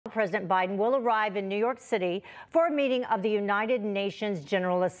President Biden will arrive in New York City for a meeting of the United Nations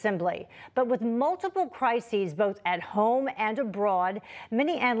General Assembly. But with multiple crises both at home and abroad,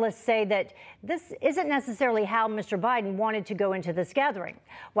 many analysts say that this isn't necessarily how Mr. Biden wanted to go into this gathering.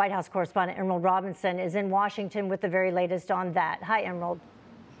 White House correspondent Emerald Robinson is in Washington with the very latest on that. Hi, Emerald.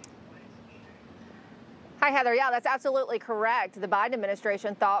 Hi, Heather. Yeah, that's absolutely correct. The Biden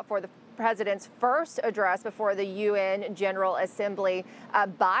administration thought for the president's first address before the UN General Assembly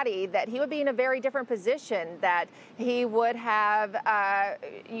body that he would be in a very different position, that he would have,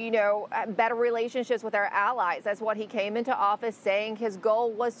 better relationships with our allies. That's what he came into office saying his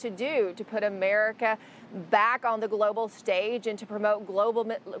goal was to do, to put America back on the global stage and to promote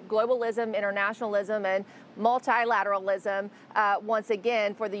globalism, internationalism, and multilateralism once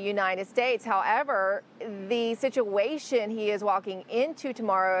again for the United States. However, the situation he is walking into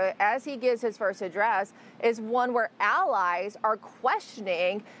tomorrow as he gives his first address is one where allies are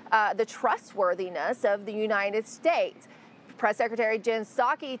questioning the trustworthiness of the United States. Press Secretary Jen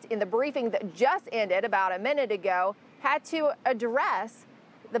Psaki, in the briefing that just ended about a minute ago, had to address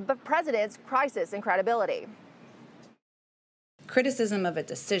the president's crisis in credibility. Criticism of a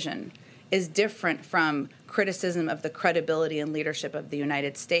decision is different from criticism of the credibility and leadership of the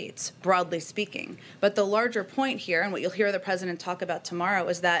United States, broadly speaking. But the larger point here, and what you'll hear the president talk about tomorrow,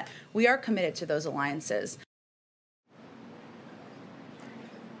 is that we are committed to those alliances.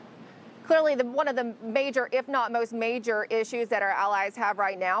 Clearly, one of the major, if not most major, issues that our allies have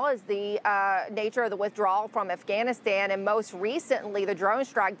right now is the nature of the withdrawal from Afghanistan, and most recently, the drone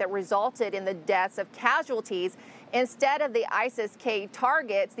strike that resulted in the deaths of casualties. Instead of the ISIS-K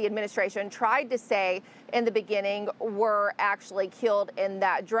targets, the administration tried to say in the beginning were actually killed in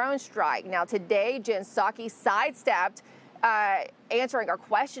that drone strike. Now, today, Jen Psaki sidestepped answering our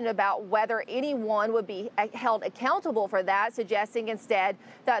question about whether anyone would be held accountable for that, suggesting instead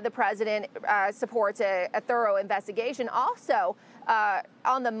that the president supports a thorough investigation. Also,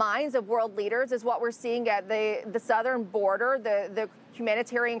 on the minds of world leaders is what we're seeing at the southern border, the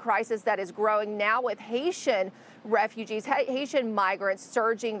humanitarian crisis that is growing now with Haitian refugees, Haitian migrants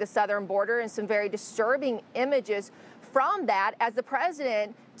surging the southern border, and some very disturbing images from that as the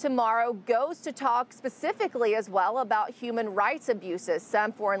president tomorrow goes to talk specifically as well about human rights abuses.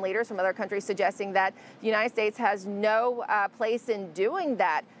 Some foreign leaders from other countries suggesting that the United States has no place in doing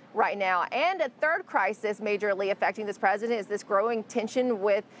that right now. And a third crisis majorly affecting this president is this growing tension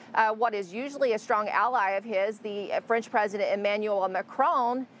with what is usually a strong ally of his, the French President Emmanuel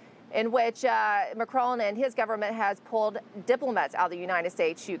Macron, in which Macron and his government has pulled diplomats out of the United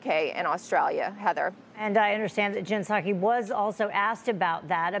States, UK, and Australia. Heather. And I understand that Jen Psaki was also asked about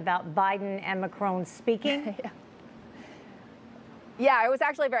that, about Biden and Macron speaking. Yeah, it was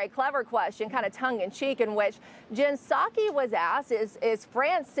actually a very clever question, kind of tongue-in-cheek, in which Jen Psaki was asked, is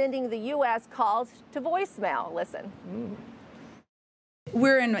France sending the U.S. calls to voicemail? Listen.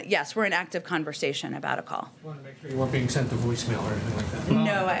 We're in active conversation about a call. I want to make sure you weren't being sent to voicemail or anything like that.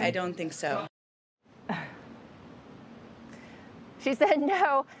 No, I don't think so. She said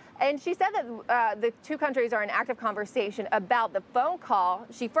no. And she said that the two countries are in active conversation about the phone call.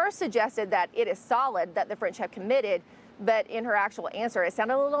 She first suggested that it is solid that the French have committed, but in her actual answer, it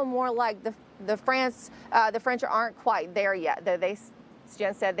sounded a little more like the French aren't quite there yet.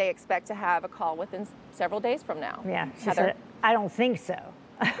 Jen said they expect to have a call within several days from now. Yeah, she said, I don't think so.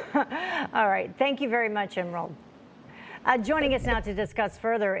 All right. Thank you very much, Emerald. Joining us now to discuss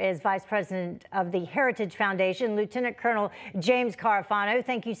further is Vice President of the Heritage Foundation, Lieutenant Colonel James Carafano.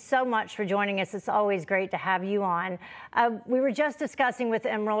 Thank you so much for joining us. It's always great to have you on. We were just discussing with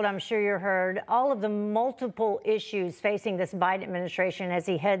Emerald, I'm sure you heard, all of the multiple issues facing this Biden administration as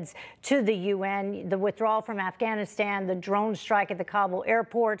he heads to the UN, the withdrawal from Afghanistan, the drone strike at the Kabul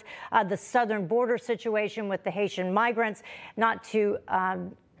airport, the southern border situation with the Haitian migrants, not to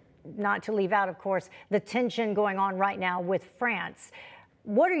leave out, of course, the tension going on right now with France.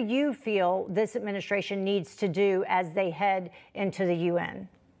 What do you feel this administration needs to do as they head into the UN?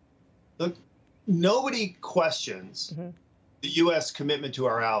 Look, nobody questions the U.S. commitment to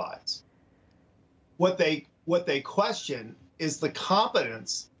our allies. What they question is the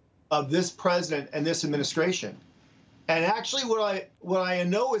competence of this president and this administration. And actually, what I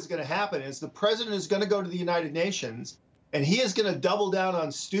know is going to happen is the president is going to go to the United Nations, and he is going to double down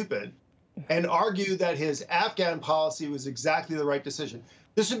on stupid and argue that his Afghan policy was exactly the right decision.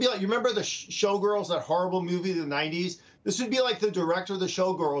 This would be like, you remember the Showgirls, that horrible movie of the 90s? This would be like the director of the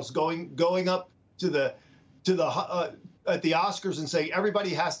Showgirls going up to the at the Oscars and saying, everybody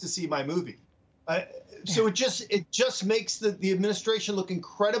has to see my movie. So it just makes the administration look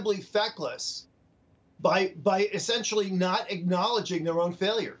incredibly feckless by essentially not acknowledging their own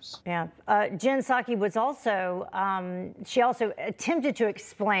failures. Yeah. Jen Psaki was also, she also attempted to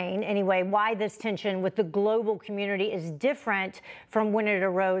explain, anyway, why this tension with the global community is different from when it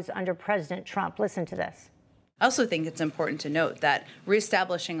arose under President Trump. Listen to this. I also think it's important to note that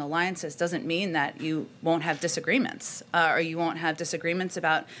reestablishing alliances doesn't mean that you won't have disagreements or you won't have disagreements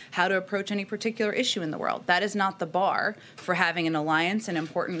about how to approach any particular issue in the world. That is not the bar for having an alliance and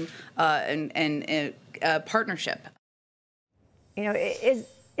important partnership. You know, is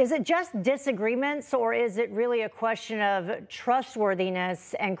it just disagreements, or is it really a question of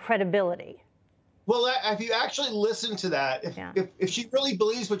trustworthiness and credibility? Well, if you actually listen to that, if she really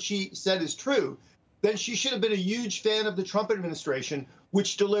believes what she said is true, then she should have been a huge fan of the Trump administration,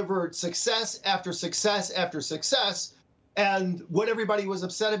 which delivered success after success after success. And what everybody was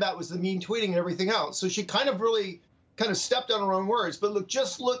upset about was the mean tweeting and everything else. So she kind of stepped on her own words. But look,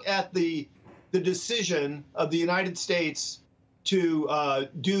 just look at the decision of the United States to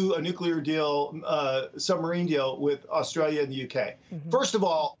do a nuclear deal, submarine deal with Australia and the UK. First of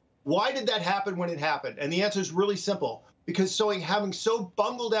all, why did that happen when it happened? And the answer is really simple. Because having so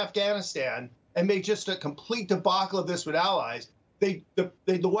bungled Afghanistan and made just a complete debacle of this with allies, the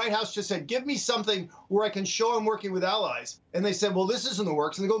White House just said, give me something where I can show I'm working with allies. And they said, well, this is in the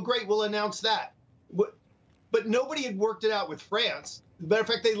works. And they go, great, we'll announce that. But nobody had worked it out with France. As a matter of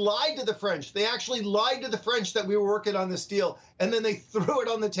fact, they lied to the French. They actually lied to the French that we were working on this deal. And then they threw it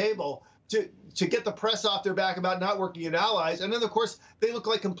on the table to get the press off their back about not working with allies. And then, of course, they look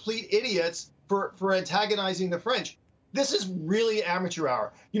like complete idiots for antagonizing the French. This is really amateur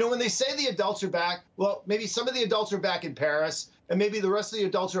hour. You know, when they say the adults are back, well, maybe some of the adults are back in Paris, and maybe the rest of the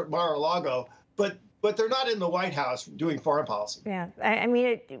adults are at Mar-a-Lago, but they're not in the White House doing foreign policy. Yeah, I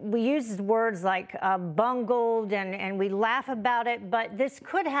mean, we use words like bungled, and we laugh about it, but this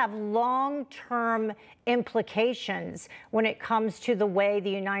could have long-term implications when it comes to the way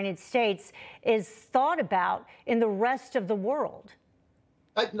the United States is thought about in the rest of the world.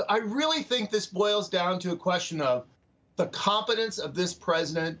 I really think this boils down to a question of the competence of this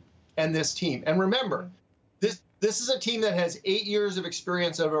president and this team. And remember, this is a team that has 8 years of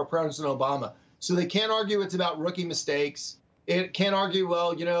experience over President Obama. So they can't argue it's about rookie mistakes. It can't argue,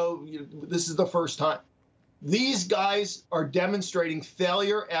 well, this is the first time. These guys are demonstrating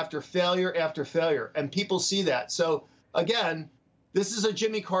failure after failure after failure, and people see that. So again, this is a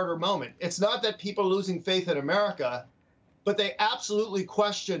Jimmy Carter moment. It's not that people are losing faith in America, but they absolutely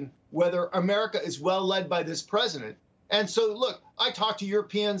question whether America is well led by this president. And so, look, I talk to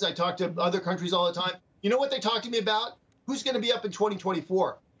Europeans, I talk to other countries all the time. You know what they talk to me about? Who's going to be up in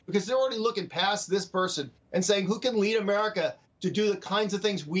 2024? Because they're already looking past this person and saying, who can lead America to do the kinds of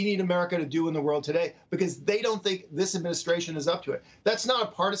things we need America to do in the world today? Because they don't think this administration is up to it. That's not a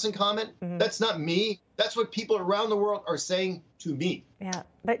partisan comment. That's not me. That's what people around the world are saying to me. Yeah,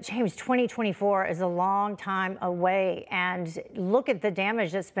 but James, 2024 is a long time away, and look at the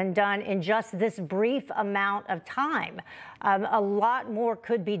damage that's been done in just this brief amount of time. A lot more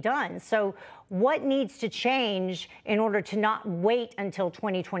could be done. So what needs to change in order to not wait until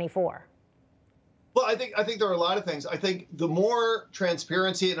 2024? Well, I think there are a lot of things. I think the more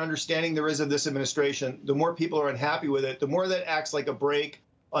transparency and understanding there is of this administration, the more people are unhappy with it, the more that acts like a brake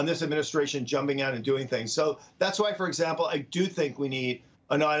on this administration jumping out and doing things. So that's why, for example, I do think we need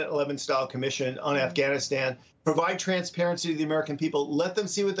a 9/11 style commission on Afghanistan, provide transparency to the American people, let them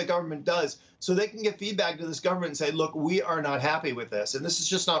see what the government does so they can get feedback to this government and say, look, we are not happy with this. And this is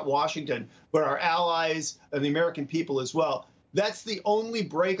just not Washington, but our allies and the American people as well. That's the only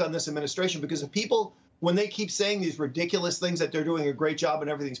break on this administration, because if people, when they keep saying these ridiculous things that they're doing a great job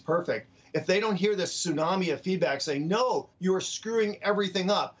and everything's perfect, if they don't hear this tsunami of feedback saying, no, you are screwing everything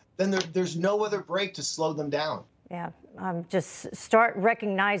up, then there's no other break to slow them down. Yeah, just start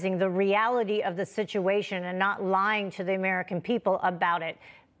recognizing the reality of the situation and not lying to the American people about it.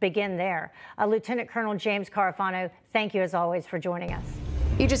 Begin there. Lieutenant Colonel James Carafano, thank you as always for joining us.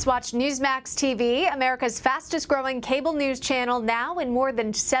 You just watched Newsmax TV, America's fastest growing cable news channel, now in more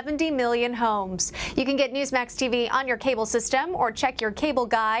than 70 million homes. You can get Newsmax TV on your cable system or check your cable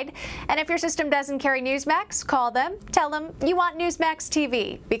guide. And if your system doesn't carry Newsmax, call them, tell them you want Newsmax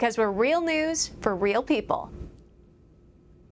TV, because we're real news for real people.